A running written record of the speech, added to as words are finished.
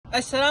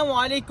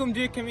Assalaamualaikum,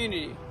 dear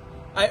community.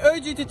 I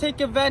urge you to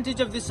take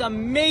advantage of this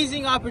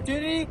amazing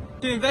opportunity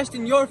to invest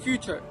in your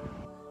future.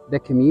 The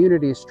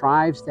community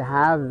strives to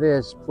have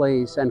this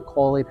place and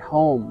call it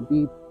home.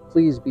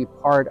 Please be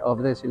part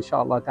of this,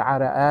 inshallah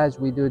ta'ala, as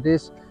we do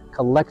this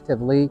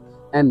collectively.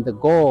 And the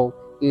goal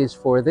is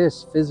for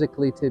this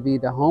physically to be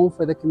the home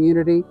for the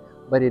community,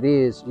 but it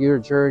is your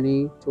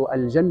journey to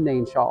Al-Jannah,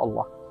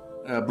 inshallah.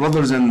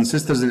 Brothers and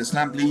sisters in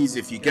Islam, please,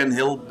 if you can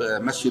help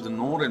Masjid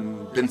Al-Nur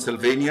in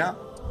Pennsylvania,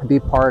 be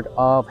part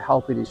of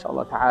helping,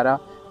 inshallah ta'ala,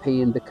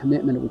 paying the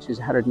commitment, which is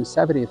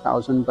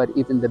 170,000, but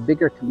even the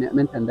bigger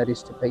commitment, and that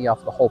is to pay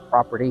off the whole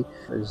property.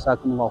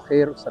 Jazakumullahu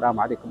khair.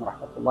 Assalamualaikum wa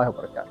rahmatullahi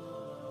wa barakatuh.